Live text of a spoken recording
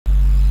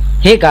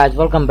Hey guys,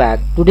 welcome back.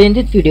 Today in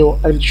this video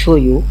I will show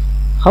you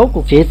how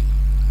to fix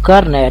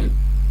Kernel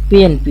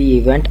PnP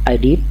Event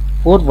ID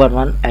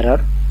 411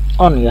 error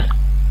on your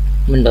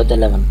Windows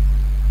 11.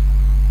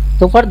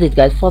 So for this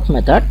guys, first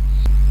method,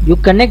 you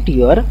connect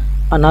your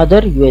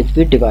another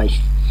USB device,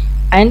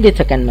 and the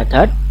second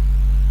method,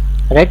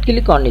 right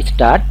click on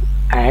start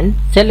and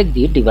select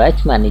the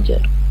device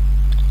manager.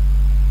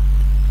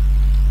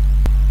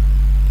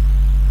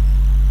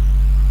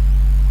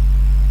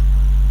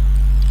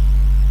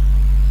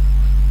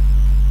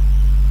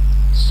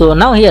 So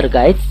now here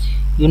guys,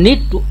 you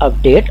need to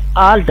update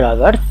all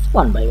drivers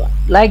one by one.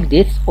 Like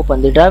this,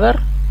 open the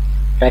driver,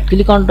 right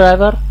click on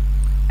driver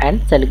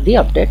and select the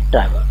update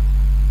driver.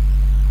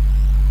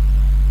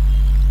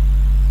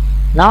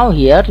 Now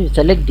here you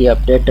select the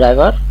update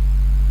driver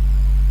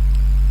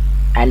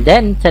and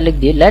then select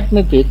the let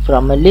me pick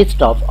from a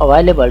list of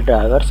available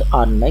drivers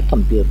on my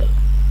computer.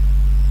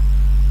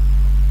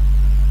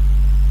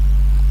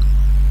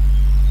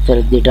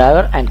 Select the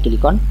driver and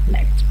click on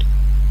next.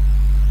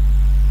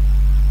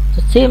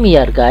 So same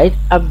here guys,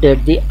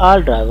 update the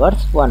all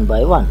drivers one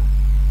by one,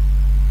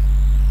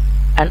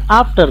 and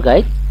after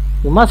guys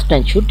you must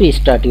ensure to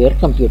restart your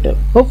computer.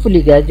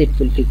 Hopefully guys it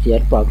will fix your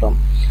problem.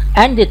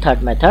 And the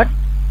third method,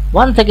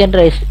 once again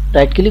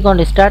right click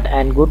on start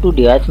and go to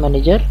device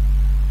manager.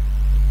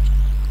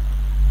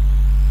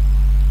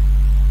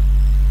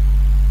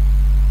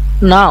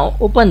 Now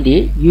open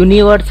the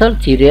universal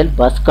serial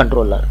bus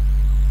controller,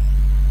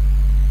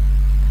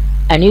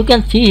 and you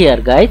can see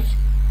here guys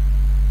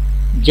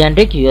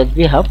generic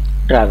USB hub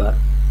driver.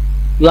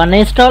 You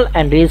uninstall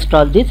and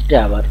reinstall this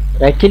driver.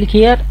 Right click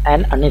here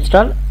and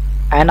uninstall,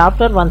 and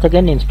after once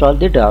again install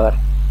the driver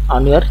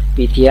on your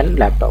PC and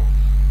laptop.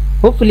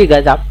 Hopefully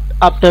guys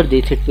after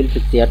this it will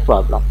fix your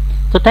problem.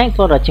 So thanks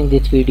for watching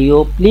this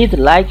video. Please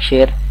like,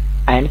 share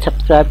and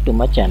subscribe to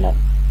my channel.